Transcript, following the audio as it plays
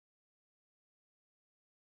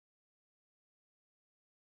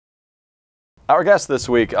Our guest this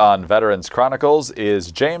week on Veterans Chronicles is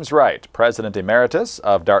James Wright, President Emeritus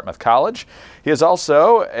of Dartmouth College. He is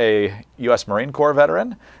also a U.S. Marine Corps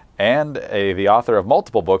veteran and the author of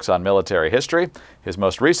multiple books on military history. His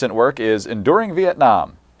most recent work is Enduring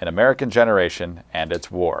Vietnam, An American Generation and Its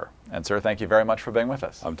War. And sir, thank you very much for being with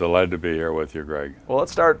us. I'm delighted to be here with you, Greg. Well,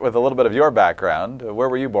 let's start with a little bit of your background. Where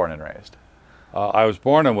were you born and raised? I was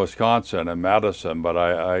born in Wisconsin, in Madison, but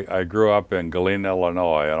I grew up in Galena,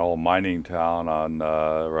 Illinois, an old mining town on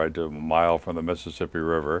right a mile from the Mississippi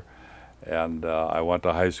River. And I went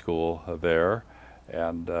to high school there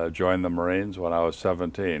and joined the Marines when I was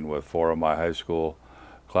 17 with 4 of my high school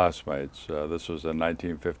classmates. This was in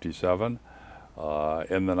 1957. In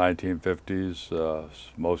the 1950s,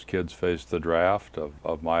 most kids faced the draft.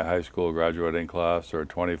 Of my high school graduating class, there were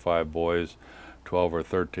 25 boys. 12 or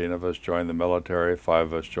 13 of us joined the military, 5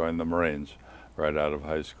 of us joined the Marines right out of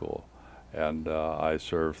high school. And I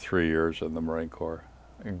served 3 years in the Marine Corps.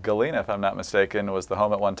 Galena, if I'm not mistaken, was the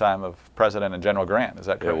home at one time of President and General Grant, is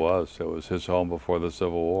that correct? It was. It was his home before the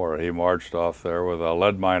Civil War. He marched off there with a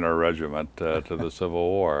lead miner regiment to the Civil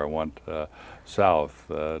War and went south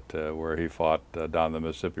to where he fought down the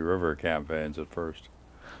Mississippi River campaigns at first.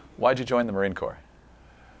 Why'd you join the Marine Corps?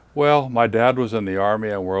 Well, my dad was in the Army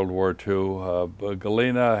in World War II. But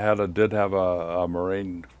Galena did have a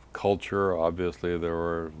Marine culture. Obviously, there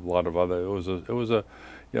were a lot of other. It was a,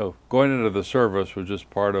 going into the service was just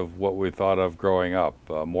part of what we thought of growing up.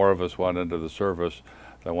 More of us went into the service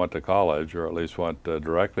than went to college, or at least went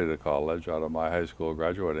directly to college out of my high school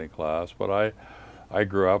graduating class. But I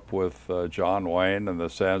grew up with John Wayne and the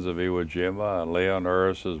Sands of Iwo Jima and Leon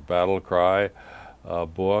Uris's Battle Cry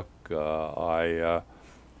book.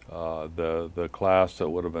 The class that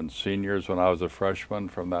would have been seniors when I was a freshman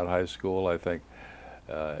from that high school, I think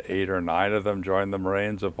 8 or 9 of them joined the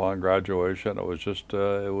Marines upon graduation. It was just,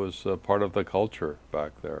 it was part of the culture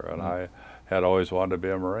back there, and I had always wanted to be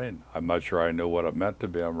a Marine. I'm not sure I knew what it meant to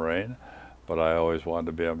be a Marine, but I always wanted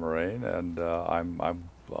to be a Marine, and I'm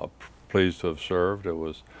pleased to have served. It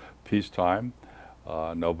was peacetime.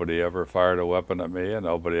 Nobody ever fired a weapon at me, and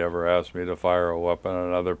nobody ever asked me to fire a weapon at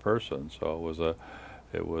another person, so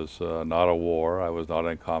it was not a war. I was not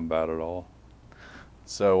in combat at all.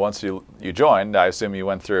 So once you joined, I assume you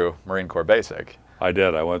went through Marine Corps Basic. I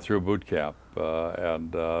did. I went through boot camp,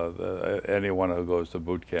 and anyone who goes to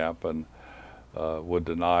boot camp and would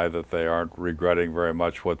deny that they aren't regretting very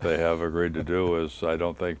much what they have agreed to do is, I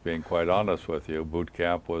don't think, being quite honest with you. Boot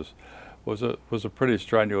camp was a pretty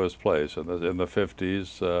strenuous place. In the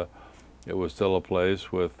 50s, it was still a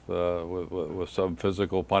place with some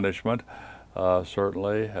physical punishment.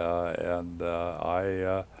 Certainly, and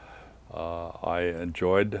I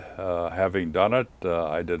enjoyed having done it.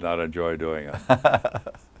 I did not enjoy doing it.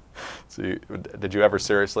 So did you ever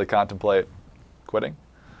seriously contemplate quitting?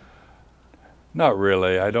 Not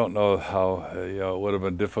really. I don't know how, it would have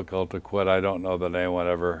been difficult to quit. I don't know that anyone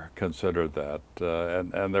ever considered that.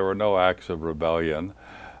 And there were no acts of rebellion.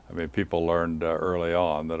 I mean, people learned early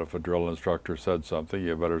on that if a drill instructor said something,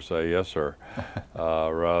 you better say yes, sir,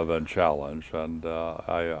 rather than challenge. And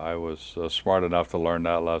I was smart enough to learn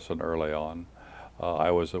that lesson early on.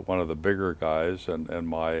 I was one of the bigger guys in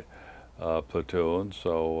my platoon,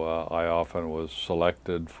 so I often was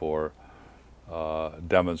selected for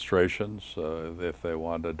demonstrations. If they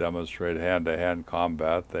wanted to demonstrate hand-to-hand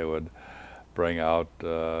combat, they would bring out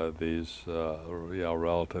these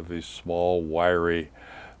relatively small, wiry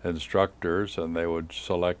instructors, and they would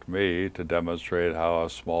select me to demonstrate how a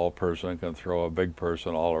small person can throw a big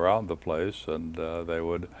person all around the place, and they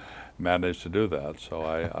would manage to do that. So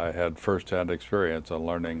I had first-hand experience on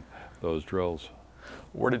learning those drills.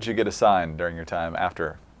 Where did you get assigned during your time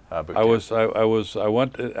after boot camp? I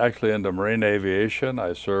went actually into Marine Aviation.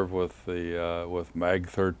 I served with MAG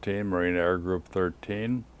 13, Marine Air Group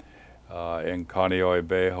 13, in Kaneohe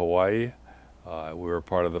Bay, Hawaii. We were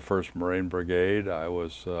part of the 1st Marine Brigade. I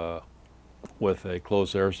was with a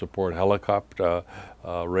close air support helicopter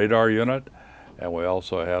radar unit, and we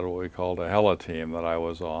also had what we called a heli team that I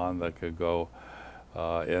was on that could go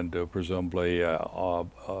into presumably at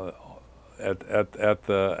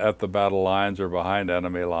the battle lines or behind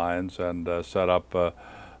enemy lines and set up a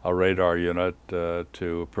radar unit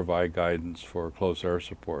to provide guidance for close air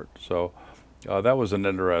support. So that was an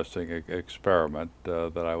interesting experiment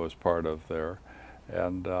that I was part of there,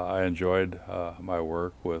 and I enjoyed my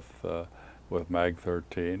work with MAG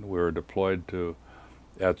 13. We were deployed to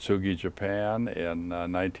Atsugi, Japan in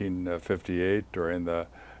 1958 during the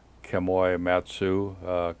Quemoy-Matsu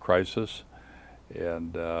crisis,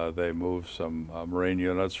 and they moved some Marine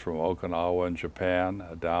units from Okinawa in Japan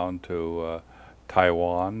down to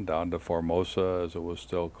Taiwan, down to Formosa, as it was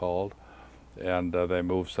still called. And they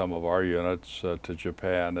moved some of our units to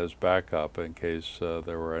Japan as backup in case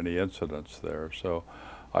there were any incidents there. So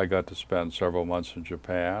I got to spend several months in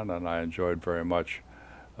Japan, and I enjoyed very much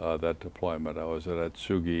that deployment. I was at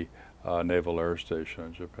Atsugi Naval Air Station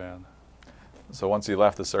in Japan. So once you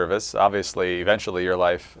left the service, obviously, eventually your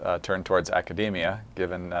life turned towards academia,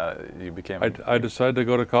 given you became... I decided to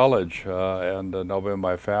go to college, and nobody in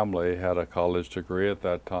my family had a college degree at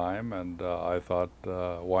that time, and I thought,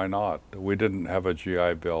 why not? We didn't have a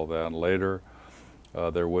GI Bill then. Later,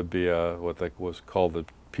 there would be what was called the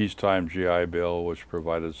Peacetime GI Bill, which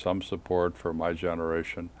provided some support for my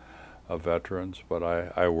generation of veterans, but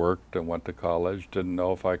I worked and went to college, didn't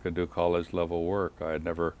know if I could do college-level work. I had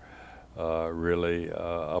never really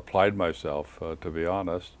applied myself, to be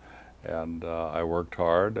honest, and I worked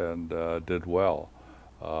hard and did well.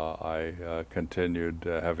 I continued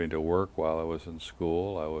having to work while I was in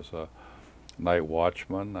school. I was a night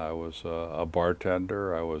watchman, I was a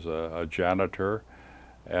bartender, I was a janitor,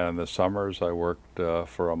 and in the summers I worked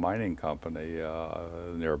for a mining company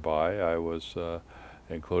nearby. I was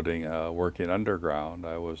including working underground.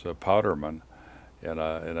 I was a powderman in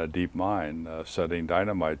a deep mine, setting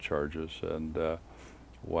dynamite charges. And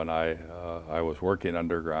when I was working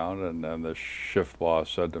underground, and then the shift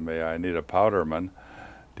boss said to me, "I need a powderman.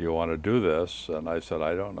 Do you want to do this?" And I said,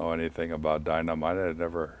 "I don't know anything about dynamite. I'd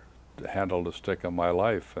never handled a stick in my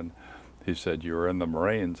life." And he said, "You were in the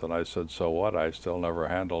Marines." And I said, "So what? I still never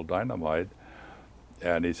handled dynamite."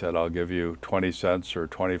 And he said, "I'll give you 20 cents or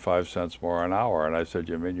 25 cents more an hour." And I said,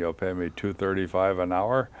 "You mean you'll pay me $2.35 an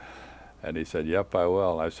hour?" And he said, "Yep, I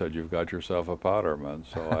will." And I said, "You've got yourself a powderman."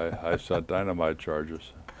 So I set dynamite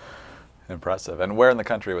charges. Impressive. And where in the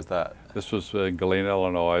country was that? This was in Galena,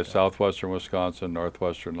 Illinois, southwestern Wisconsin,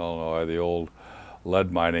 northwestern Illinois, the old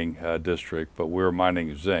lead mining district. But we were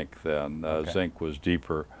mining zinc then. Okay. Zinc was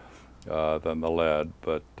deeper than the lead,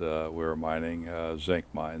 but we were mining zinc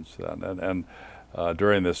mines then. And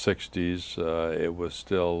during the 60s, it was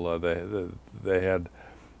still, they had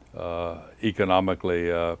economically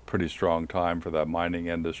a pretty strong time for that mining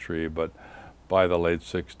industry, but by the late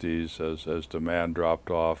 60s, as demand dropped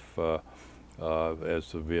off,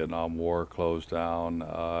 as the Vietnam War closed down,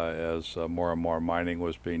 as more and more mining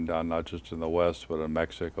was being done, not just in the West, but in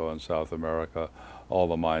Mexico and South America, all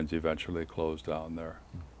the mines eventually closed down there.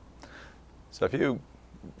 So if you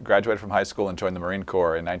graduated from high school and joined the Marine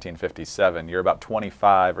Corps in 1957, you're about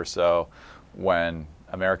 25 or so when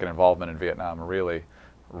American involvement in Vietnam really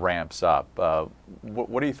ramps up.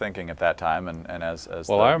 What are you thinking at that time? And as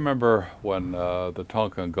well, I remember when the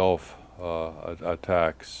Tonkin Gulf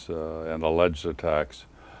attacks and alleged attacks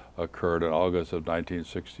occurred in August of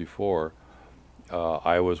 1964.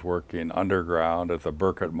 I was working underground at the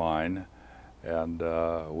Burkett mine, and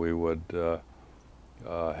we would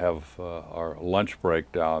have our lunch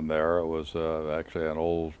break down there. It was actually an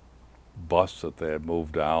old bus that they had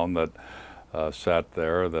moved down that sat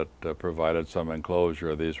there that provided some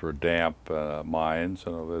enclosure. These were damp mines,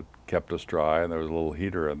 and it kept us dry, and there was a little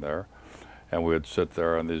heater in there. And we would sit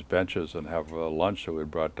there on these benches and have lunch that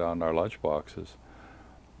we'd brought down in our lunch boxes.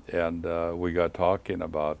 And we got talking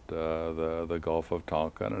about the Gulf of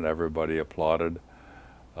Tonkin, and everybody applauded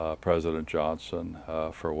President Johnson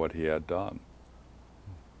for what he had done.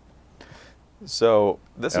 So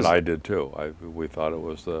this and I did too. We thought it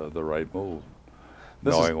was the right move,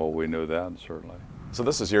 knowing what we knew then, certainly. So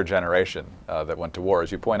this is your generation that went to war.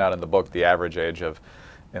 As you point out in the book, the average age of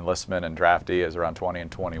enlistment and draftee is around 20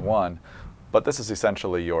 and 21. But this is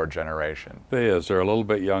essentially your generation. It is. They're a little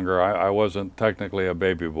bit younger. I wasn't technically a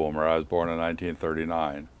baby boomer. I was born in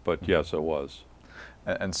 1939, but yes, it was.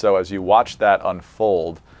 And so as you watch that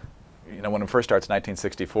unfold, you know, when it first starts,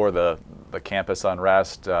 1964, the campus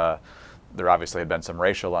unrest, there obviously had been some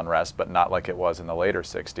racial unrest, but not like it was in the later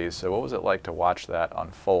 60s. So what was it like to watch that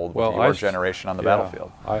unfold with your generation on the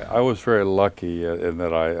battlefield? I was very lucky in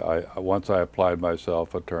that once I applied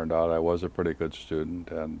myself, it turned out I was a pretty good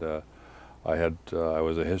student, and I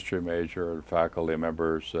was a history major, and faculty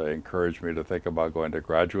members encouraged me to think about going to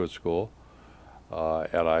graduate school.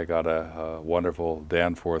 And I got a wonderful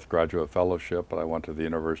Danforth Graduate Fellowship, and I went to the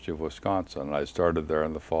University of Wisconsin. And I started there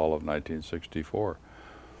in the fall of 1964.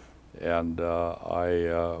 And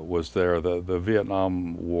I was there. The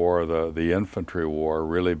Vietnam War, the infantry war,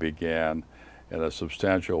 really began in a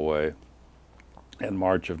substantial way in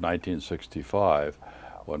March of 1965.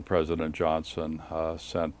 When President Johnson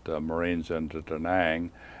sent Marines into Da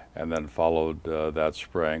Nang, and then followed that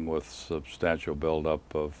spring with substantial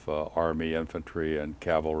buildup of Army infantry and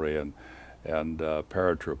cavalry and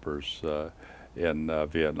paratroopers in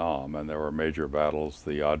Vietnam, and there were major battles,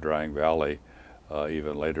 the Ia Drang Valley,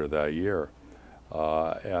 even later that year.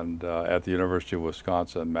 At the University of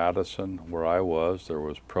Wisconsin-Madison, where I was, there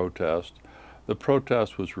was protest. The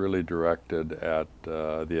protest was really directed at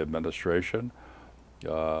the administration.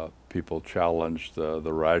 People challenged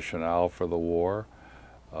the rationale for the war.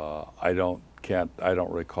 I don't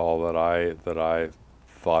recall that I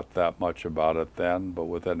thought that much about it then, but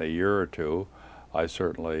within a year or two, I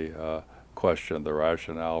certainly questioned the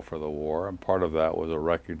rationale for the war, and part of that was a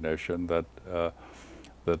recognition that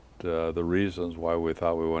the reasons why we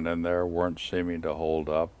thought we went in there weren't seeming to hold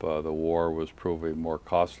up. The war was proving more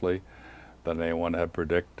costly than anyone had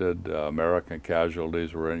predicted. American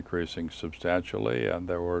casualties were increasing substantially, and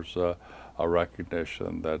there was a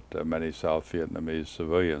recognition that many South Vietnamese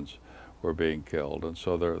civilians were being killed. And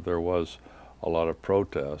so there was a lot of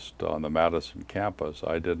protest on the Madison campus.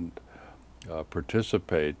 I didn't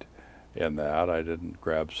participate in that. I didn't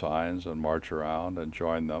grab signs and march around and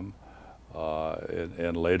join them.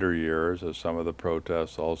 In later years, as some of the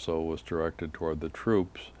protests also was directed toward the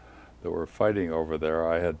troops that were fighting over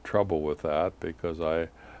there, I had trouble with that because I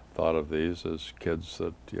thought of these as kids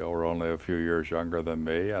that were only a few years younger than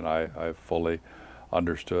me, and I fully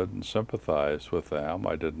understood and sympathized with them.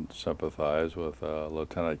 I didn't sympathize with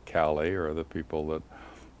Lieutenant Calley or the people that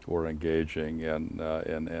were engaging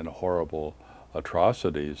in horrible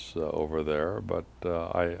atrocities over there, but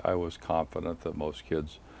I was confident that most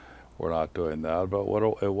kids were not doing that. But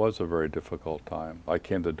it was a very difficult time. I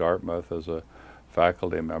came to Dartmouth as a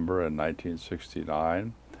faculty member in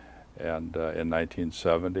 1969, and in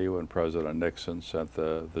 1970, when President Nixon sent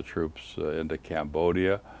the troops into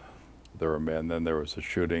Cambodia, there was the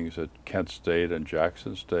shootings at Kent State and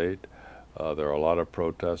Jackson State. There were a lot of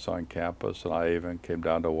protests on campus, and I even came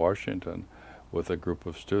down to Washington with a group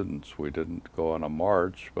of students. We didn't go on a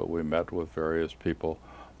march, but we met with various people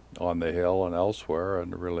on the Hill and elsewhere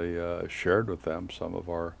and really shared with them some of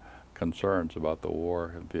our concerns about the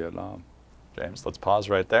war in Vietnam. James, let's pause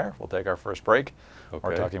right there. We'll take our first break. Okay.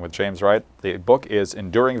 We're talking with James Wright. The book is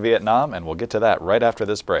Enduring Vietnam, and we'll get to that right after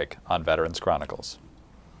this break on Veterans Chronicles.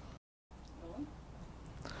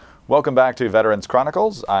 Welcome back to Veterans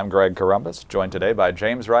Chronicles. I'm Greg Corumbus, joined today by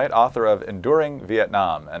James Wright, author of Enduring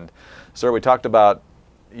Vietnam. And sir, we talked about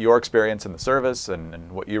your experience in the service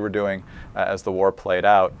and what you were doing as the war played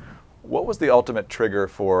out. What was the ultimate trigger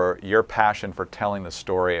for your passion for telling the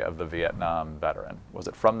story of the Vietnam veteran? Was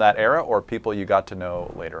it from that era or people you got to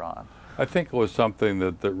know later on? I think it was something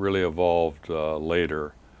that really evolved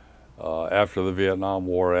later. After the Vietnam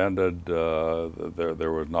War ended,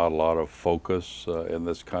 there was not a lot of focus in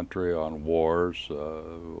this country on wars.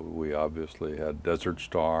 We obviously had Desert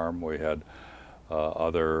Storm, we had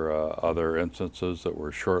other instances that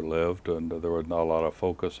were short-lived, and there was not a lot of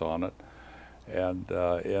focus on it. And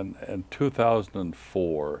in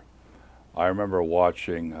 2004, I remember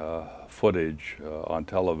watching footage on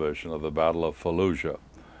television of the Battle of Fallujah,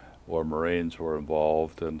 where Marines were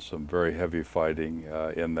involved in some very heavy fighting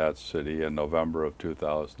in that city in November of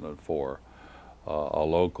 2004. A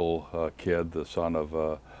local kid, the son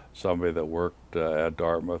of somebody that worked at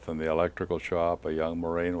Dartmouth in the electrical shop, a young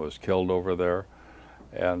Marine, was killed over there.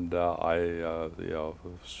 And I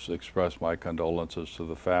expressed my condolences to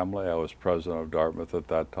the family. I was president of Dartmouth at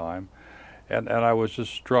that time. And I was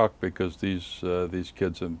just struck because these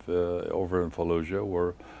kids over in Fallujah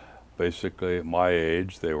were basically my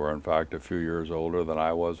age. They were in fact a few years older than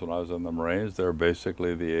I was when I was in the Marines. They're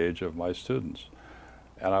basically the age of my students.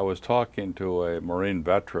 And I was talking to a Marine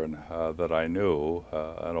veteran that I knew,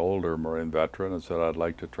 an older Marine veteran, and said I'd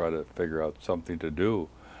like to try to figure out something to do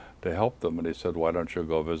to help them. And he said, why don't you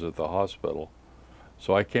go visit the hospital?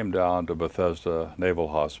 So I came down to Bethesda Naval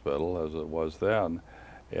Hospital, as it was then,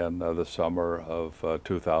 in the summer of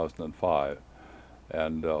 2005.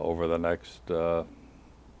 And over the next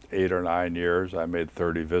 8 or 9 years, I made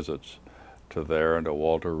 30 visits to there and to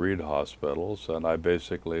Walter Reed hospitals, and I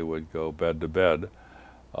basically would go bed to bed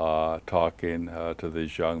talking to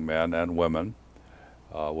these young men and women,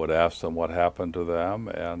 would ask them what happened to them,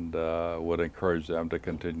 and would encourage them to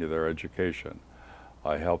continue their education.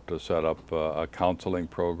 I helped to set up a counseling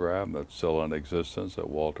program that's still in existence at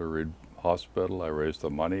Walter Reed Hospital. I raised the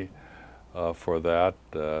money for that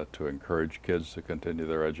to encourage kids to continue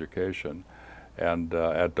their education. And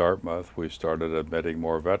at Dartmouth, we started admitting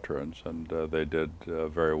more veterans, and they did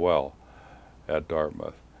very well at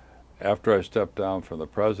Dartmouth. After I stepped down from the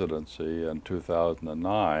presidency in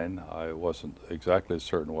 2009, I wasn't exactly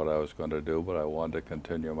certain what I was going to do, but I wanted to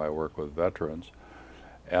continue my work with veterans.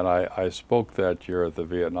 And I spoke that year at the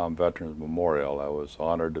Vietnam Veterans Memorial. I was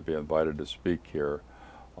honored to be invited to speak here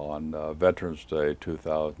on Veterans Day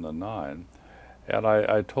 2009. And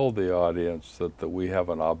I told the audience that we have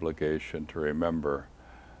an obligation to remember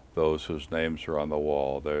those whose names are on the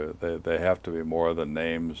wall. They have to be more than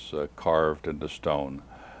names carved into stone.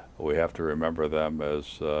 We have to remember them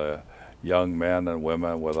as young men and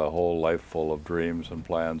women with a whole life full of dreams and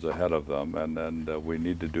plans ahead of them, and we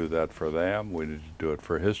need to do that for them. We need to do it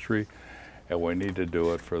for history, and we need to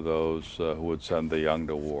do it for those who would send the young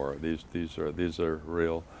to war. These are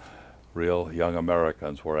real young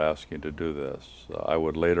Americans we're asking to do this. I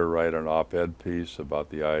would later write an op-ed piece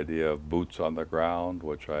about the idea of boots on the ground,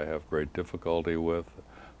 which I have great difficulty with.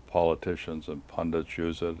 Politicians and pundits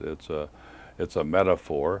use it. It's a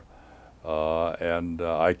metaphor. And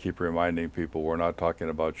I keep reminding people we're not talking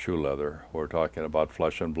about shoe leather, we're talking about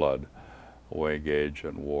flesh and blood when we engage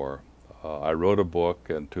in war. I wrote a book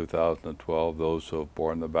in 2012, Those Who Have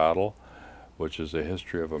Borne the Battle, which is a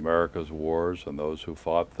history of America's wars and those who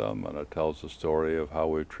fought them, and it tells the story of how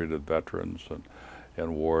we've treated veterans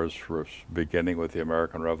and wars beginning with the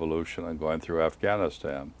American Revolution and going through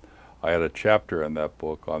Afghanistan. I had a chapter in that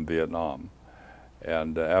book on Vietnam.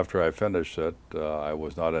 And after I finished it, I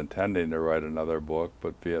was not intending to write another book,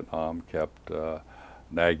 but Vietnam kept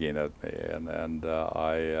nagging at me. And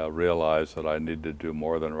I realized that I needed to do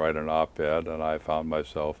more than write an op-ed, and I found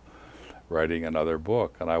myself writing another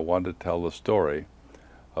book. And I wanted to tell the story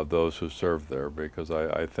of those who served there, because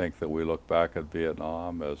I think that we look back at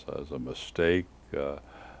Vietnam as a mistake.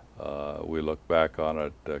 We look back on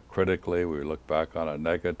it critically, we look back on it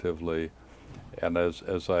negatively. And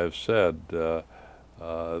as I've said, there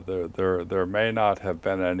may not have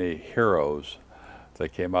been any heroes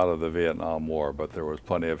that came out of the Vietnam War, but there was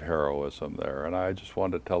plenty of heroism there. And I just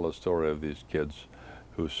wanted to tell the story of these kids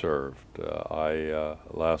who served.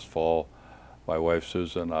 Last fall, my wife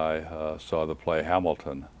Susan and I saw the play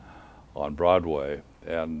Hamilton on Broadway,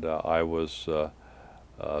 and I was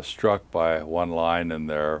struck by one line in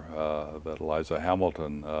there that Eliza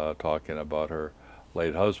Hamilton, talking about her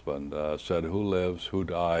late husband, said, "Who lives, who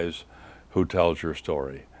dies, who tells your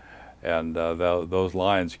story?" And those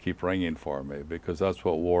lines keep ringing for me, because that's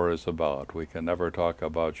what war is about. We can never talk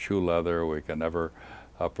about shoe leather. We can never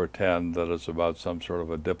pretend that it's about some sort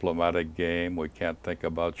of a diplomatic game. We can't think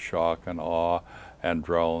about shock and awe and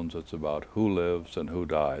drones. It's about who lives and who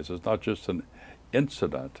dies. It's not just an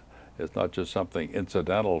incident. It's not just something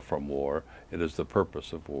incidental from war. It is the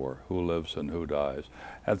purpose of war, who lives and who dies.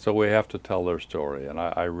 And so we have to tell their story. And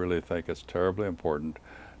I really think it's terribly important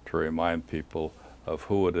to remind people of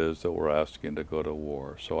who it is that we're asking to go to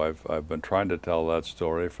war. So I've been trying to tell that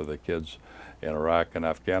story for the kids in Iraq and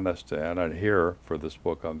Afghanistan, and here, for this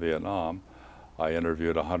book on Vietnam, I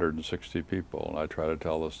interviewed 160 people, and I try to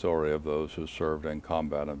tell the story of those who served in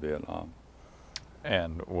combat in Vietnam.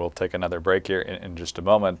 And we'll take another break here in just a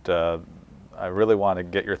moment. I really want to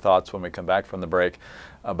get your thoughts when we come back from the break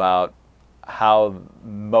about how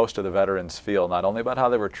most of the veterans feel, not only about how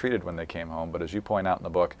they were treated when they came home, but as you point out in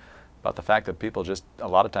the book, about the fact that people just a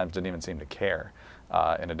lot of times didn't even seem to care,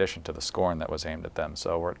 in addition to the scorn that was aimed at them.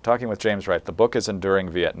 So we're talking with James Wright. The book is Enduring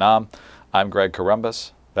Vietnam. I'm Greg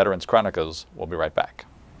Corombos, Veterans Chronicles. We'll be right back.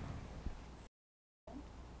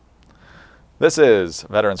 This is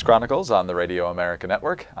Veterans Chronicles on the Radio America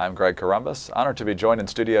Network. I'm Greg Corombos, honored to be joined in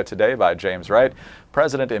studio today by James Wright,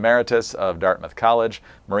 President Emeritus of Dartmouth College,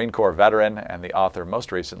 Marine Corps veteran, and the author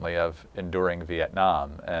most recently of Enduring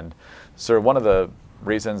Vietnam. And sir, one of the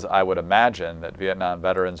reasons I would imagine that Vietnam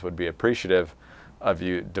veterans would be appreciative of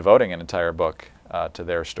you devoting an entire book to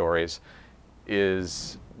their stories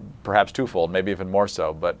is perhaps twofold, maybe even more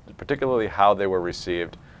so, but particularly how they were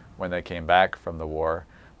received when they came back from the war.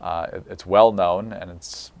 It's well known, and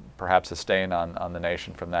it's perhaps a stain on the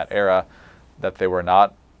nation from that era, that they were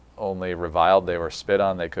not only reviled, they were spit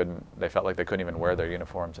on. They felt like they couldn't even wear their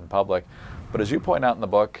uniforms in public. But as you point out in the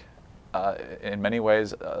book, in many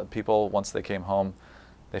ways, people, once they came home,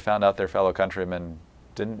 they found out their fellow countrymen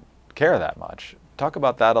didn't care that much. Talk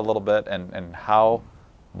about that a little bit, and how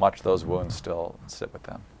much those wounds still sit with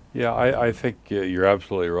them. Yeah, I think you're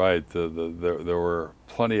absolutely right. There were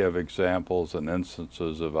plenty of examples and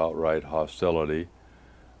instances of outright hostility.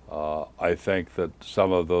 I think that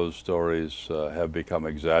some of those stories have become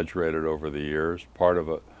exaggerated over the years. Part of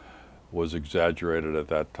it was exaggerated at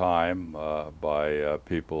that time by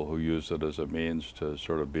people who used it as a means to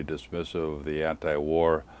sort of be dismissive of the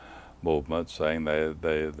anti-war movement, saying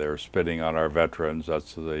they're spitting on our veterans.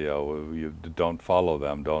 That's you don't follow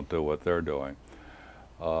them, don't do what they're doing.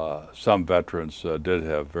 Some veterans did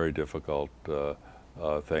have very difficult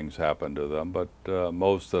things happen to them, but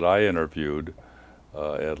most that I interviewed,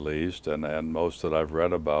 at least, and most that I've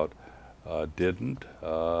read about, didn't,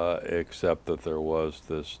 except that there was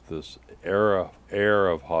this air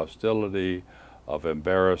of hostility, of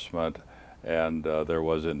embarrassment, and there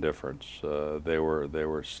was indifference. They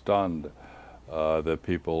were stunned that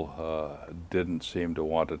people didn't seem to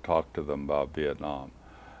want to talk to them about Vietnam.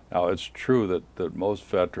 Now, it's true that most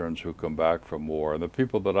veterans who come back from war, and the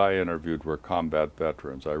people that I interviewed were combat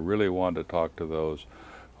veterans. I really wanted to talk to those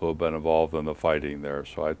who have been involved in the fighting there.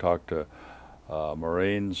 So I talked to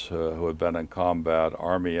Marines who had been in combat,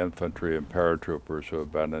 Army infantry and paratroopers who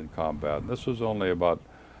have been in combat. And this was only about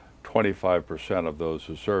 25% of those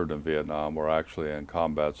who served in Vietnam were actually in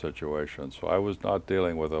combat situations. So I was not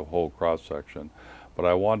dealing with a whole cross-section, but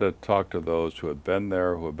I wanted to talk to those who had been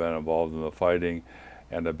there, who had been involved in the fighting,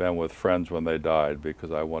 and had been with friends when they died,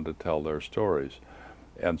 because I wanted to tell their stories.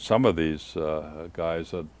 And some of these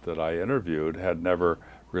guys that I interviewed had never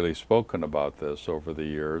really spoken about this over the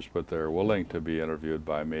years, but they're willing to be interviewed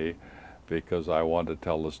by me because I wanted to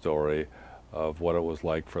tell the story of what it was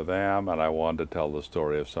like for them, and I wanted to tell the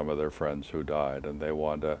story of some of their friends who died, and they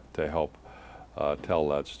wanted to help tell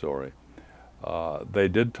that story. They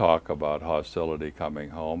did talk about hostility coming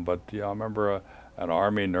home, but I remember an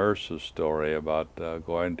Army nurse's story about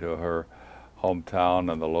going to her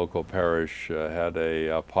hometown, and the local parish had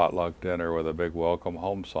a potluck dinner with a big welcome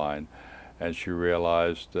home sign, and she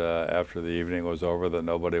realized after the evening was over that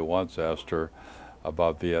nobody once asked her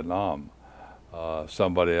about Vietnam.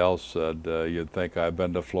 Somebody else said, you'd think I'd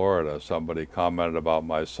been to Florida. Somebody commented about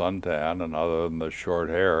my suntan, and other than the short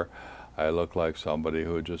hair, I looked like somebody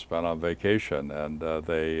who had just been on vacation, and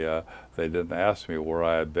they didn't ask me where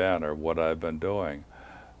I had been or what I had been doing.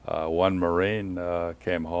 One Marine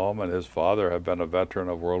came home, and his father had been a veteran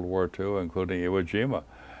of World War II, including Iwo Jima,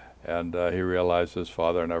 and he realized his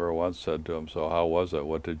father never once said to him, "So how was it?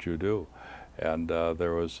 What did you do?" And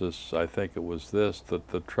there was this, I think it was this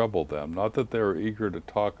that troubled them. Not that they were eager to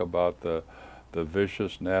talk about the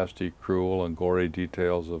vicious, nasty, cruel, and gory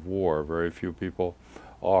details of war. Very few people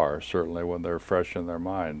are. Certainly when they're fresh in their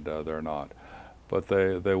mind, they're not. But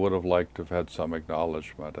they would have liked to have had some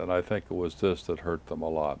acknowledgement, and I think it was this that hurt them a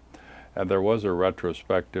lot. And there was a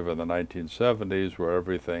retrospective in the 1970s where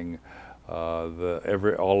everything,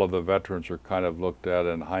 all of the veterans are kind of looked at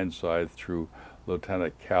in hindsight through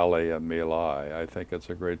Lieutenant Calley and My Lai. I think it's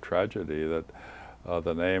a great tragedy that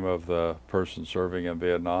the name of the person serving in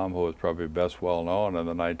Vietnam, who was probably best well known in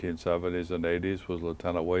the 1970s and 80s, was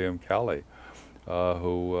Lieutenant William Calley,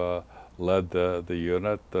 who led the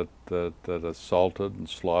unit that assaulted and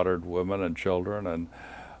slaughtered women and children and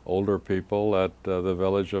older people at the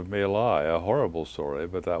village of My Lai. A horrible story,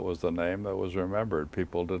 but that was the name that was remembered.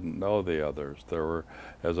 People didn't know the others. There were,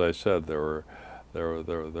 as I said, there was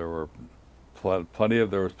plenty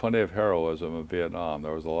of heroism in Vietnam.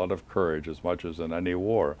 There was a lot of courage, as much as in any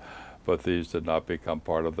war, but these did not become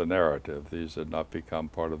part of the narrative. These did not become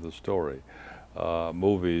part of the story.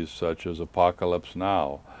 Movies such as Apocalypse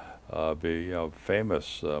Now,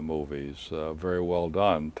 famous movies, very well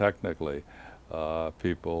done technically.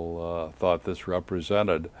 People thought this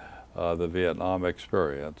represented the Vietnam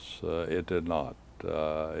experience. It did not.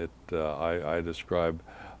 I describe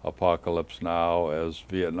Apocalypse Now as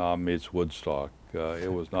Vietnam meets Woodstock.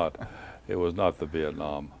 It was not the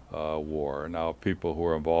Vietnam War. Now, people who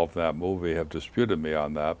were involved in that movie have disputed me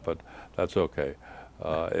on that, but that's okay.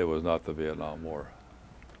 It was not the Vietnam War.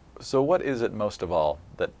 So what is it most of all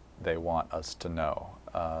that they want us to know?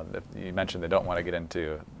 You mentioned they don't want to get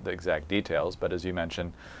into the exact details, but as you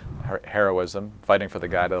mentioned, heroism, fighting for the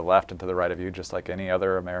guy to the left and to the right of you, just like any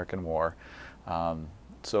other American war.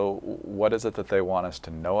 So what is it that they want us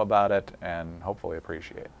to know about it and hopefully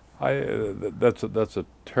appreciate? That's a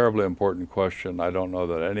terribly important question. I don't know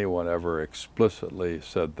that anyone ever explicitly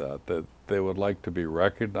said that they would like to be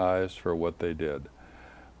recognized for what they did.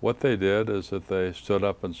 What they did is that they stood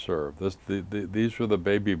up and served. These were the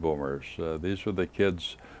baby boomers. These were the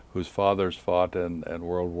kids whose fathers fought in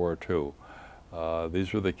World War II.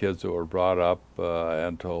 These were the kids that were brought up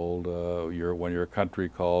and told, when your country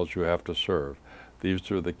calls, you have to serve. These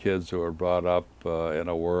were the kids who were brought up in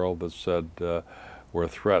a world that said we're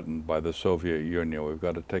threatened by the Soviet Union. We've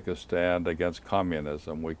got to take a stand against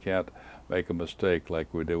communism. We can't make a mistake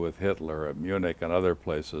like we did with Hitler at Munich and other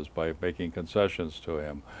places by making concessions to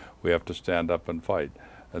him. We have to stand up and fight.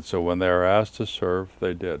 And so when they were asked to serve,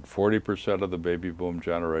 they did. 40% of the baby boom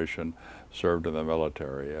generation served in the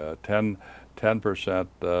military.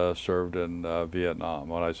 10% served in Vietnam.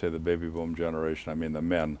 When I say the baby boom generation, I mean the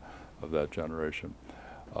men of that generation.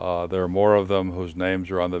 There are more of them whose names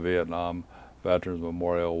are on the Vietnam Veterans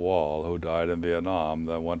Memorial Wall who died in Vietnam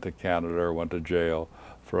than went to Canada or went to jail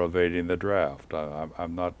for evading the draft.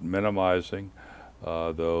 I'm not minimizing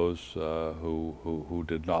those who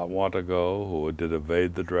did not want to go, who did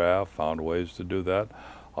evade the draft, found ways to do that.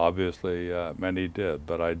 Obviously, many did,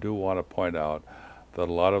 but I do want to point out that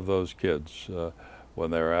a lot of those kids,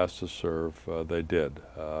 when they were asked to serve, they did.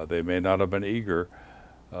 They may not have been eager,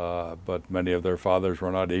 but many of their fathers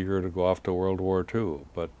were not eager to go off to World War II.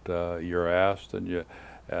 But you're asked, and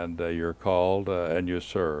you're called, and you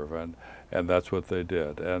serve, and that's what they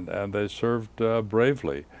did, and they served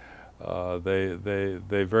bravely. They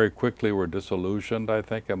very quickly were disillusioned, I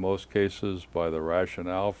think, in most cases, by the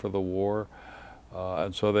rationale for the war.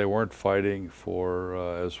 And so they weren't fighting for,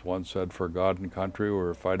 as one said, forgotten country. We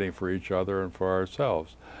were fighting for each other and for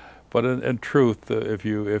ourselves. But in truth, if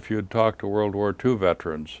you'd talked to World War II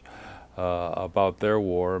veterans about their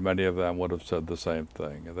war, many of them would have said the same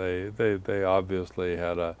thing. They obviously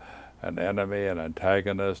had an enemy, an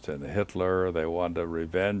antagonist in Hitler. They wanted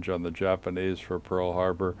revenge on the Japanese for Pearl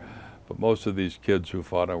Harbor. But most of these kids who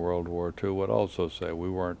fought in World War II would also say we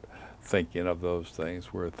weren't thinking of those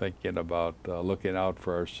things. We're thinking about looking out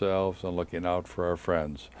for ourselves and looking out for our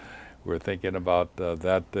friends. We're thinking about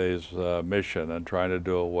that day's mission and trying to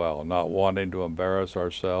do it well, not wanting to embarrass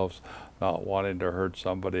ourselves, not wanting to hurt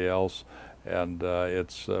somebody else. And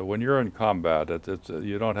it's when you're in combat,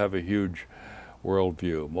 you don't have a huge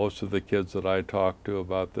worldview. Most of the kids that I talked to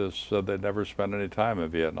about this said they'd never spent any time in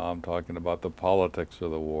Vietnam talking about the politics of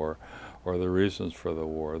the war or the reasons for the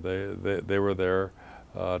war. They were there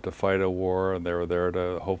to fight a war, and they were there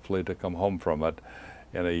to hopefully to come home from it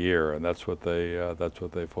in a year, and that's what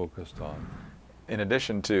they focused on. In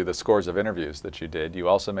addition to the scores of interviews that you did, you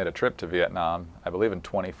also made a trip to Vietnam, I believe in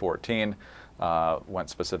 2014, went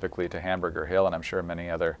specifically to Hamburger Hill, and I'm sure many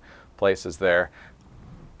other places there.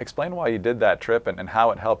 Explain why you did that trip and how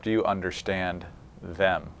it helped you understand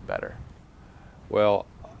them better. Well,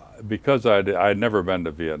 because I'd never been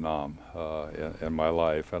to Vietnam in my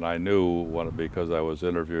life, and I knew because I was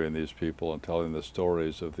interviewing these people and telling the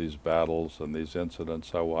stories of these battles and these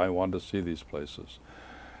incidents, I wanted to see these places.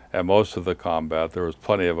 And most of the combat, there was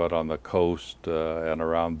plenty of it on the coast and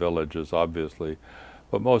around villages, obviously,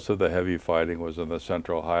 but most of the heavy fighting was in the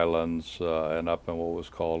Central Highlands and up in what was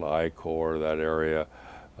called I Corps, that area,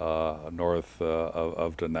 north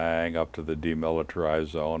of Da Nang up to the demilitarized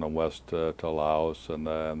zone and west to Laos and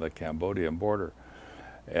the Cambodian border.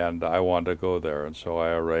 And I wanted to go there, and so I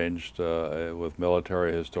arranged with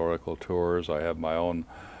military historical tours. I had my own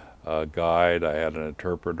guide, I had an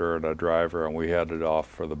interpreter and a driver, and we headed off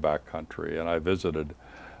for the backcountry. And I visited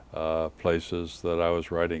places that I was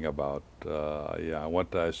writing about.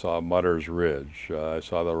 I saw Mutter's Ridge, I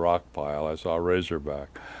saw the Rock Pile, I saw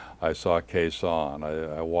Razorback, I saw Khe Sanh.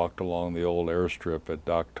 I walked along the old airstrip at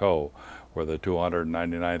Dak To, where the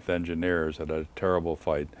 299th Engineers had a terrible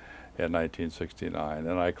fight in 1969.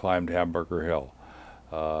 And I climbed Hamburger Hill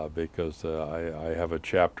because I have a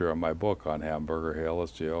chapter in my book on Hamburger Hill.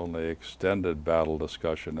 It's the only extended battle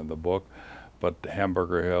discussion in the book. But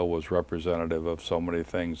Hamburger Hill was representative of so many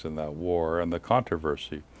things in that war and the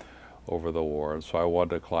controversy over the war. And so I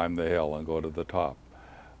wanted to climb the hill and go to the top.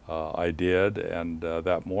 I did, and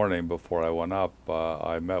that morning before I went up,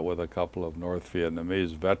 I met with a couple of North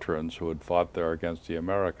Vietnamese veterans who had fought there against the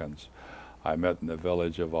Americans. I met in the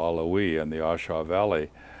village of A Louis in the A Sha Valley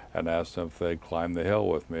and asked them if they'd climb the hill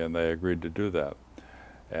with me, and they agreed to do that.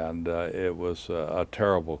 And it was a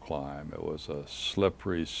terrible climb. It was a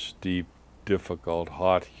slippery, steep, difficult,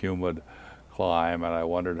 hot, humid climb, and I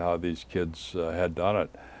wondered how these kids had done it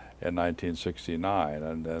in 1969,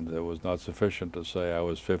 and it was not sufficient to say I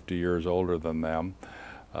was 50 years older than them.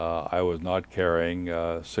 I was not carrying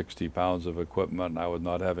 60 pounds of equipment, and I was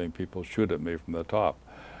not having people shoot at me from the top.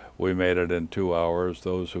 We made it in 2 hours.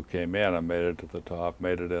 Those who came in and made it to the top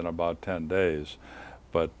made it in about 10 days.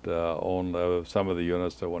 But only some of the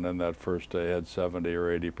units that went in that first day had 70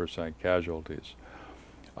 or 80% casualties.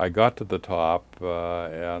 I got to the top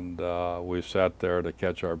and we sat there to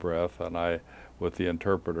catch our breath, and I, with the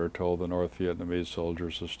interpreter, told the North Vietnamese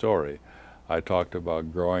soldiers a story. I talked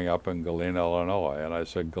about growing up in Galena, Illinois, and I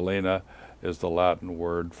said Galena is the Latin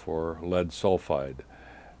word for lead sulfide.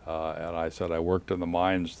 And I said I worked in the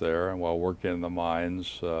mines there, and while working in the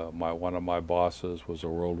mines, one of my bosses was a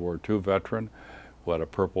World War II veteran who had a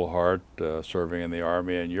Purple Heart serving in the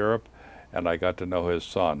Army in Europe, and I got to know his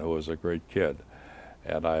son, who was a great kid.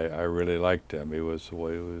 And I really liked him. He was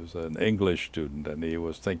an English student, and he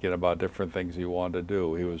was thinking about different things he wanted to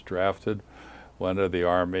do. He was drafted, went to the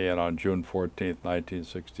Army, and on June 14th,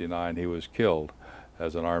 1969, he was killed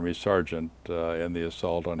as an Army sergeant in the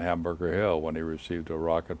assault on Hamburger Hill when he received a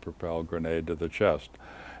rocket-propelled grenade to the chest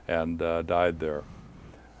and died there.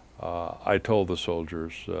 I told the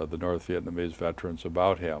soldiers, the North Vietnamese veterans,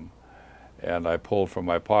 about him. And I pulled from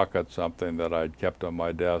my pocket something that I'd kept on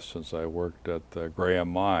my desk since I worked at the Graham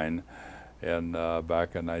Mine back in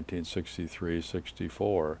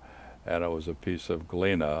 1963-64. And it was a piece of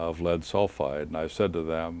galena of lead sulfide. And I said to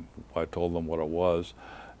them, I told them what it was,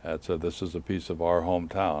 and said, this is a piece of our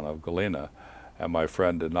hometown of galena. And my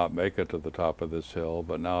friend did not make it to the top of this hill,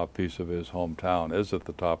 but now a piece of his hometown is at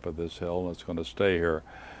the top of this hill, and it's going to stay here.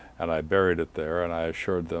 And I buried it there, and I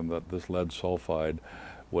assured them that this lead sulfide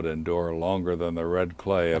would endure longer than the red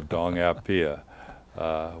clay of Dong Ap Pia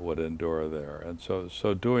would endure there. And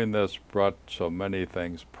so doing this brought so many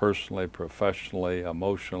things personally, professionally,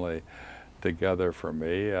 emotionally together for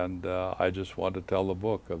me, and I just wanted to tell the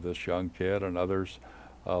book of this young kid and others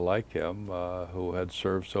like him who had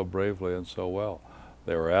served so bravely and so well.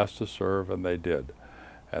 They were asked to serve, and they did,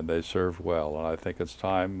 and they served well. And I think it's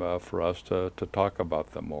time for us to talk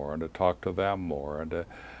about them more, and to talk to them more, and to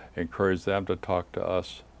encourage them to talk to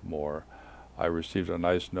us more. I received a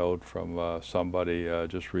nice note from somebody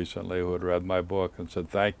just recently who had read my book and said,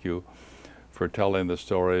 thank you for telling the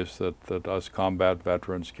stories that us combat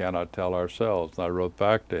veterans cannot tell ourselves. And I wrote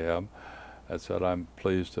back to him and said, I'm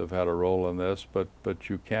pleased to have had a role in this, but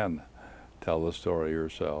you can tell the story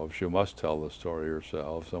yourselves. You must tell the story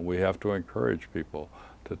yourselves, and we have to encourage people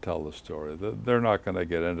to tell the story. They're not going to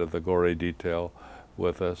get into the gory detail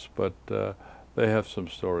with us, but they have some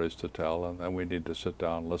stories to tell, and we need to sit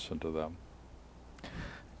down and listen to them. A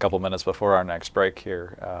couple minutes before our next break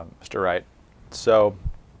here, Mr. Wright. So,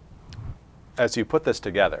 as you put this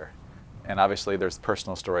together, and obviously there's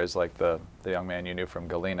personal stories like the young man you knew from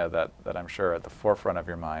Galena that I'm sure are at the forefront of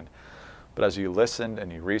your mind, but as you listened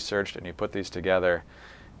and you researched and you put these together,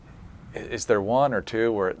 is there one or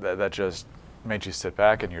two where that just made you sit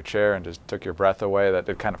back in your chair and just took your breath away, that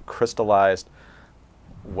it kind of crystallized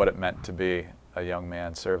what it meant to be a young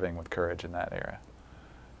man serving with courage in that era?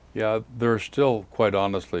 Yeah, there are still, quite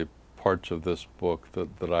honestly, parts of this book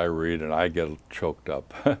that I read and I get choked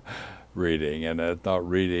up reading, and it's not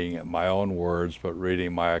reading my own words, but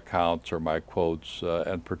reading my accounts or my quotes,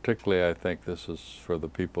 and particularly I think this is for the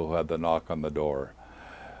people who had the knock on the door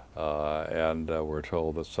and were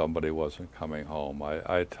told that somebody wasn't coming home.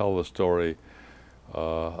 I tell the story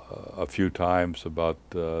a few times about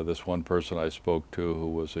this one person I spoke to who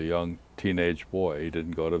was a young teenage boy. He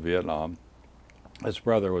didn't go to Vietnam. His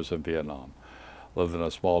brother was in Vietnam, lived in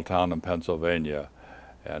a small town in Pennsylvania,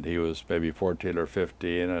 and he was maybe 14 or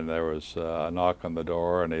 15, and there was a knock on the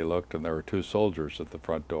door, and he looked, and there were two soldiers at the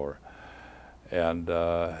front door. And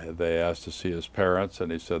they asked to see his parents,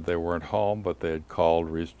 and he said they weren't home, but they had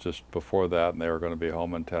called just before that, and they were going to be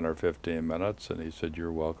home in 10 or 15 minutes. And he said,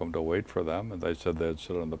 you're welcome to wait for them. And they said they'd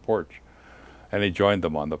sit on the porch. And he joined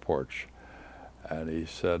them on the porch. And he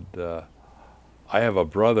said, I have a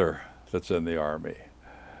brother that's in the Army.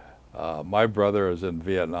 My brother is in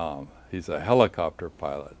Vietnam. He's a helicopter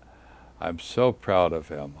pilot. I'm so proud of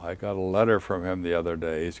him. I got a letter from him the other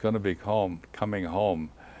day. He's going to be coming home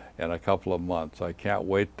in a couple of months. I can't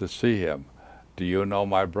wait to see him. Do you know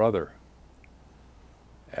my brother?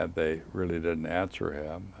 And they really didn't answer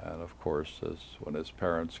him. And of course, when his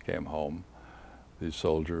parents came home, these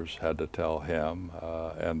soldiers had to tell him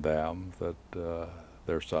and them that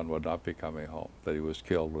their son would not be coming home, that he was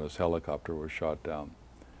killed when his helicopter was shot down.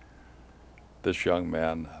 This young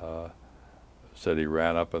man said he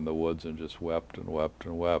ran up in the woods and just wept and wept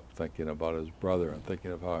and wept, thinking about his brother and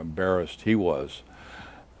thinking of how embarrassed he was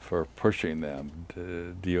for pushing them.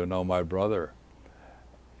 Do you know my brother?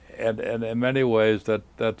 And in many ways,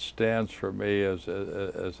 that stands for me as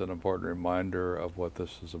an important reminder of what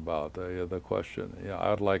this is about. The question,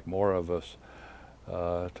 I'd like more of us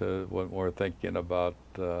when we're thinking about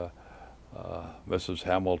Mrs.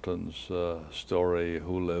 Hamilton's story,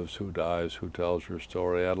 who lives, who dies, who tells her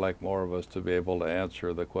story. I'd like more of us to be able to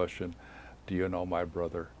answer the question, do you know my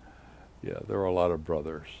brother? Yeah, there are a lot of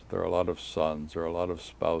brothers, there are a lot of sons, there are a lot of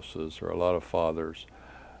spouses, there are a lot of fathers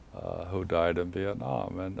who died in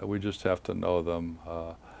Vietnam, and we just have to know them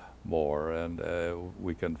more. And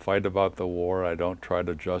we can fight about the war. I don't try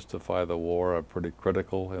to justify the war. I'm pretty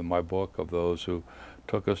critical in my book of those who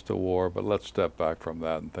took us to war, but let's step back from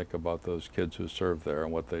that and think about those kids who served there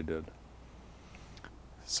and what they did.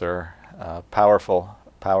 Sir, powerful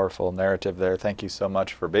narrative there. Thank you so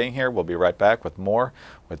much for being here. We'll be right back with more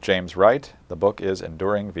with James Wright. The book is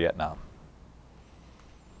Enduring Vietnam.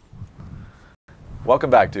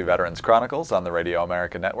 Welcome back to Veterans Chronicles on the Radio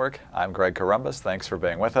America Network. I'm Greg Corumbus. Thanks for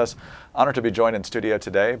being with us. Honored to be joined in studio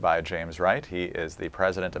today by James Wright. He is the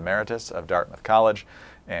President Emeritus of Dartmouth College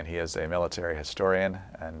and he is a military historian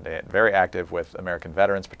and very active with American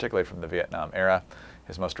veterans, particularly from the Vietnam era.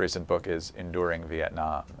 His most recent book is Enduring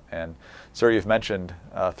Vietnam. And sir, you've mentioned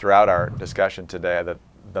throughout our discussion today that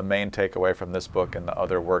the main takeaway from this book and the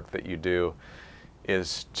other work that you do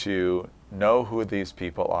is to know who these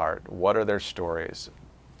people are. What are their stories?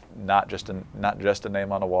 Not just a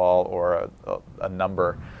name on a wall or a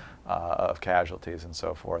number of casualties and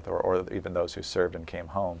so forth, or even those who served and came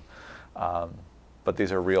home. But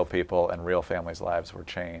these are real people, and real families' lives were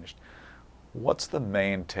changed. What's the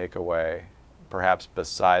main takeaway, perhaps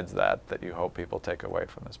besides that you hope people take away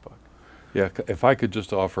from this book? Yeah, if I could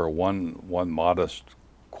just offer one modest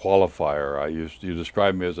qualifier. You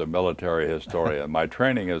described me as a military historian. My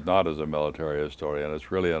training is not as a military historian. It's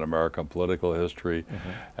really an American political history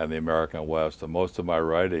and the American West. And most of my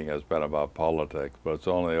writing has been about politics, but it's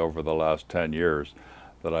only over the last 10 years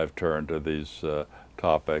that I've turned to these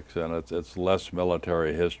topics, and it's less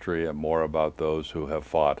military history and more about those who have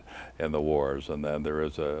fought in the wars, and then there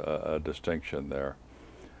is a distinction there.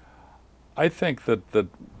 I think that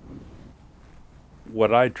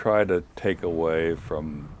what I try to take away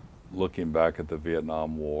from looking back at the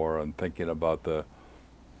Vietnam War and thinking about the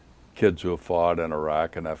kids who have fought in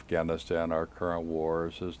Iraq and Afghanistan, our current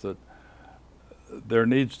wars, is that there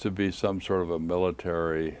needs to be some sort of a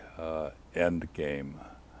military end game.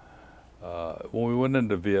 When we went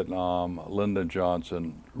into Vietnam, Lyndon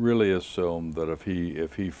Johnson really assumed that if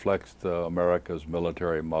he flexed America's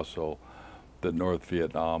military muscle, that North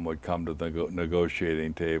Vietnam would come to the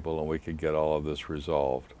negotiating table and we could get all of this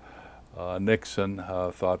resolved. Nixon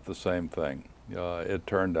thought the same thing. It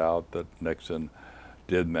turned out that Nixon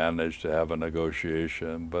did manage to have a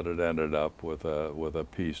negotiation, but it ended up with a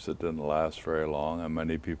peace that didn't last very long, and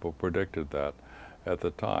many people predicted that at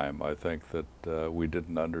the time. I think that we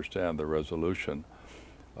didn't understand the resolution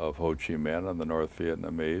of Ho Chi Minh and the North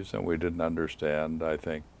Vietnamese, and we didn't understand, I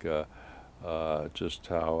think, just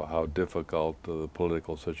how difficult the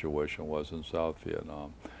political situation was in South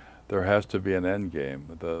Vietnam. There has to be an end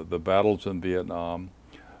game. The battles in Vietnam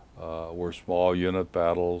were small unit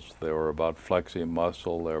battles. They were about flexing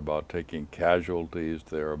muscle. They were about taking casualties.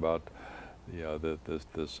 They were about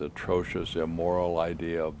this atrocious, immoral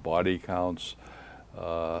idea of body counts.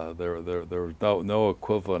 There was no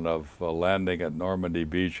equivalent of landing at Normandy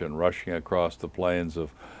Beach and rushing across the plains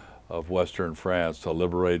of Western France to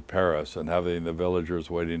liberate Paris and having the villagers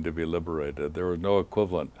waiting to be liberated. There was no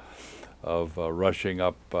equivalent of rushing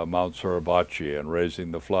up Mount Suribachi and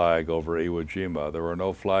raising the flag over Iwo Jima. There were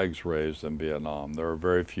no flags raised in Vietnam. There were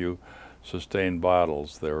very few sustained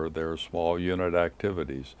battles. There were small unit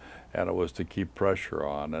activities, and it was to keep pressure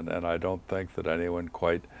on. And I don't think that anyone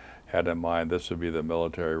quite had in mind this would be the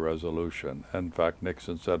military resolution. In fact,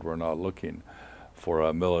 Nixon said we're not looking for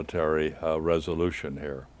a military resolution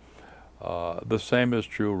here. The same is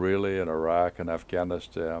true really in Iraq and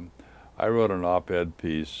Afghanistan. I wrote an op-ed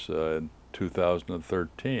piece in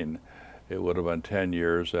 2013. It would have been 10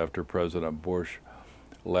 years after President Bush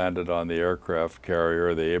landed on the aircraft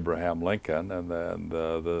carrier, the Abraham Lincoln, and then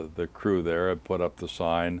the crew there had put up the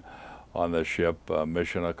sign on the ship,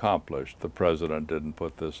 mission accomplished. The president didn't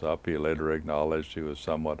put this up. He later acknowledged he was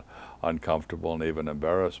somewhat uncomfortable and even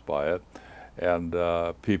embarrassed by it. And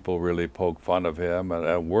people really poked fun of him,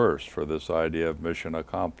 and worse, for this idea of mission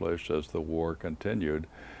accomplished as the war continued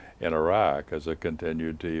in Iraq, as it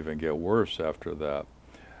continued to even get worse after that.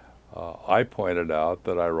 I pointed out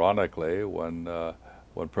that ironically, when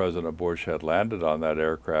President Bush had landed on that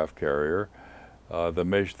aircraft carrier,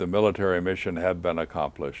 the military mission had been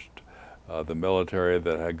accomplished. The military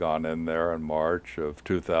that had gone in there in March of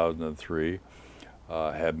 2003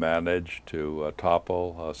 had managed to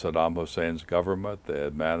topple Saddam Hussein's government. They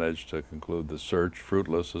had managed to conclude the search,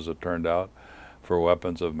 fruitless as it turned out, for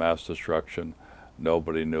weapons of mass destruction.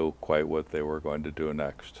 Nobody knew quite what they were going to do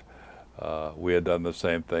next. We had done the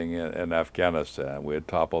same thing in Afghanistan. We had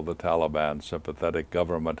toppled the Taliban sympathetic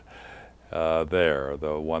government there,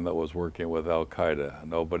 the one that was working with Al-Qaeda.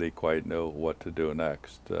 Nobody quite knew what to do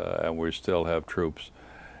next. And we still have troops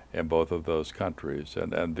in both of those countries,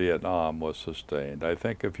 and Vietnam was sustained. I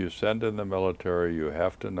think if you send in the military, you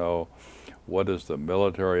have to know what is the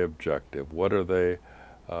military objective, what are they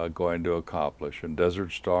going to accomplish. In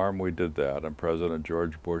Desert Storm, we did that, and President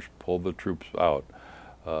George Bush pulled the troops out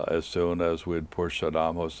as soon as we'd pushed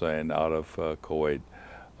Saddam Hussein out of Kuwait.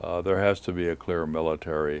 There has to be a clear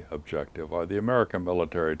military objective. The American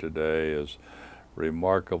military today is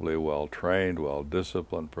remarkably well trained, well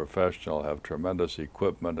disciplined, professional, have tremendous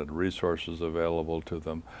equipment and resources available to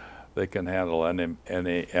them. They can handle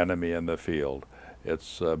any enemy in the field.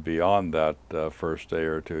 It's beyond that first day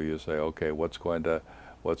or two you say, okay, what's going to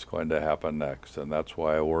what's going to happen next. And that's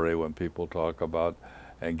why I worry when people talk about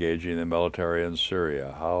engaging the military in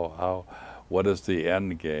Syria. What is the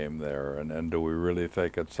end game there? And do we really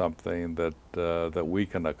think it's something that we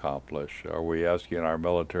can accomplish? Are we asking our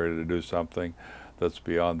military to do something that's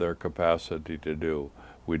beyond their capacity to do?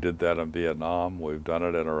 We did that in Vietnam. We've done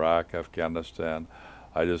it in Iraq, Afghanistan.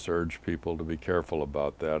 I just urge people to be careful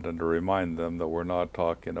about that and to remind them that we're not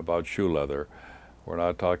talking about shoe leather. We're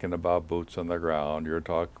not talking about boots on the ground.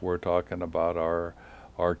 We're talking about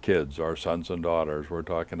our kids, our sons and daughters. We're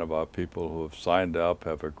talking about people who have signed up,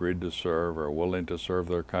 have agreed to serve, are willing to serve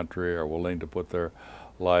their country, are willing to put their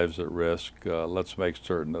lives at risk. Let's make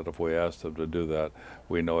certain that if we ask them to do that,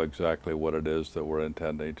 we know exactly what it is that we're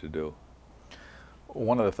intending to do.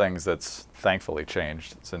 One of the things that's thankfully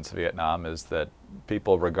changed since Vietnam is that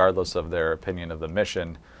people, regardless of their opinion of the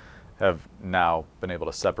mission, have now been able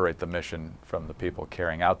to separate the mission from the people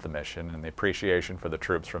carrying out the mission, and the appreciation for the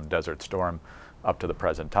troops from Desert Storm up to the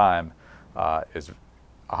present time is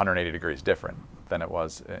 180 degrees different than it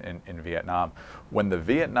was in Vietnam. When the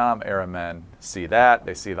Vietnam era men see that,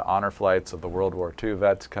 they see the honor flights of the World War II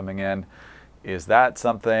vets coming in, is that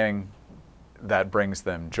something that brings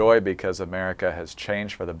them joy because America has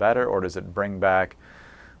changed for the better, or does it bring back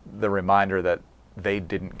the reminder that they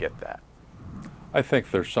didn't get that? I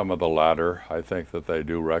think there's some of the latter. I think that they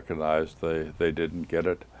do recognize they didn't get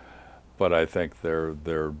it, but I think they're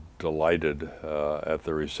delighted at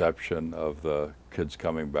the reception of the kids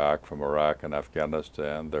coming back from Iraq and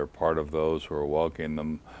Afghanistan. They're part of those who are welcoming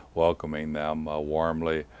them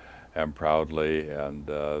warmly and proudly, and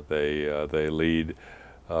they lead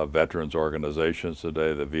veterans organizations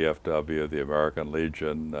today, the VFW, the American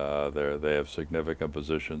Legion. They have significant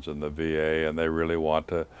positions in the VA, and they really want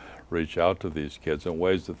to reach out to these kids in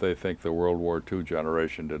ways that they think the World War II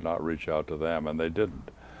generation did not reach out to them, and they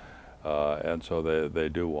didn't. And so they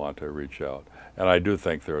do want to reach out. And I do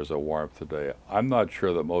think there is a warmth today. I'm not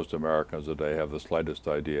sure that most Americans today have the slightest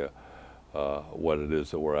idea what it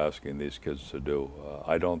is that we're asking these kids to do.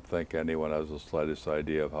 I don't think anyone has the slightest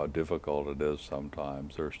idea of how difficult it is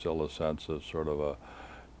sometimes. There's still a sense of sort of a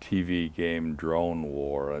TV game drone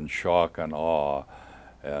war and shock and awe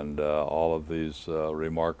and all of these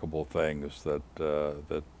remarkable things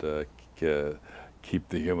that keep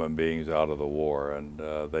the human beings out of the war, and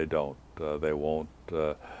they don't. They won't.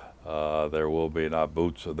 There will be not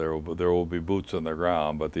boots. There will be boots on the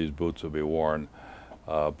ground, but these boots will be worn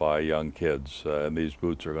by young kids, and these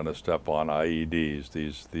boots are going to step on IEDs.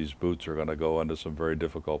 These boots are going to go into some very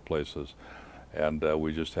difficult places, and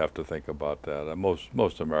we just have to think about that. And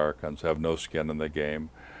most Americans have no skin in the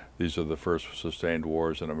game. These are the first sustained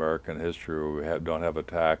wars in American history where we don't have a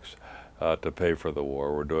tax to pay for the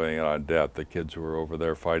war. We're doing it on debt. The kids who are over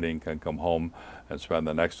there fighting can come home and spend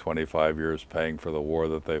the next 25 years paying for the war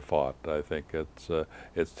that they fought. I think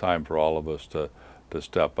it's time for all of us to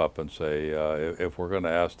step up and say, if we're going to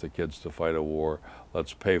ask the kids to fight a war,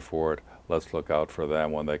 let's pay for it. Let's look out for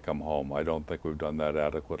them when they come home. I don't think we've done that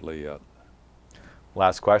adequately yet.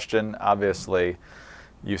 Last question. Obviously,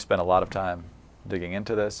 you spent a lot of time digging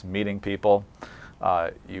into this, meeting people.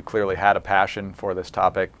 You clearly had a passion for this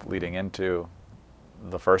topic leading into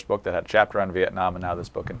the first book that had a chapter on Vietnam, and now this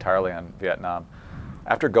book entirely on Vietnam.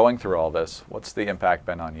 After going through all this, what's the impact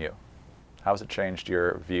been on you? How has it changed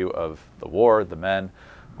your view of the war, the men,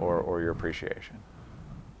 or your appreciation?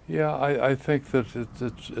 Yeah, I think that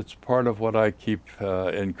it's part of what I keep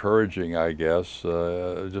encouraging, I guess,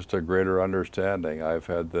 just a greater understanding. I've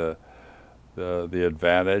had the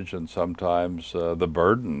advantage and sometimes the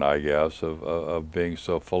burden, I guess, of being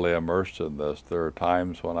so fully immersed in this. There are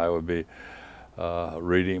times when I would be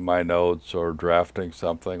reading my notes or drafting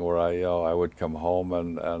something where I would come home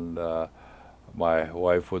and my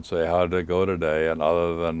wife would say, "How did it go today?" And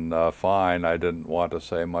other than fine, I didn't want to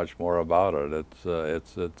say much more about it.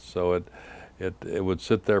 It would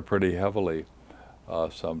sit there pretty heavily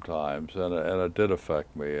sometimes, and it did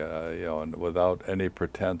affect me, and without any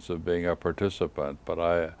pretense of being a participant. But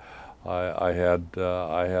I had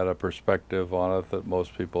a perspective on it that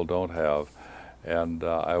most people don't have, and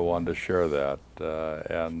I wanted to share that.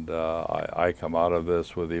 I come out of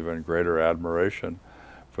this with even greater admiration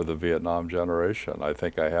for the Vietnam generation. I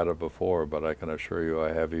think I had it before, but I can assure you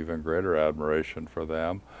I have even greater admiration for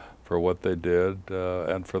them, for what they did,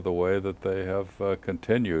 and for the way that they have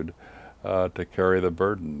continued to carry the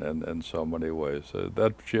burden in so many ways.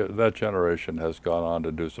 That generation has gone on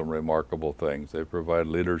to do some remarkable things. They provide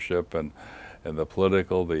leadership in the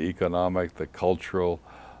political, the economic, the cultural,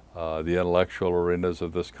 the intellectual arenas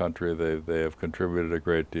of this country. They have contributed a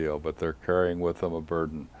great deal, but they're carrying with them a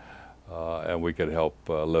burden and we could help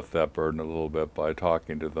lift that burden a little bit by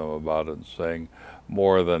talking to them about it and saying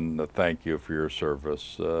more than thank you for your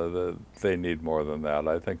service. They need more than that.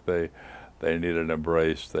 I think they need an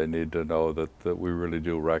embrace. They need to know that we really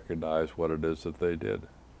do recognize what it is that they did.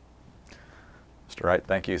 Mr. Wright,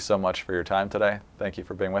 thank you so much for your time today. Thank you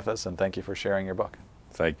for being with us, and thank you for sharing your book.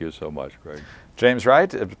 Thank you so much, Greg. James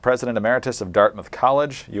Wright, President Emeritus of Dartmouth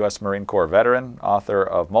College, U.S. Marine Corps veteran, author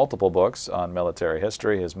of multiple books on military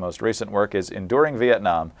history. His most recent work is Enduring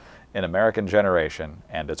Vietnam, An American Generation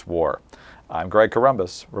and Its War. I'm Greg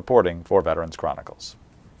Columbus, reporting for Veterans Chronicles.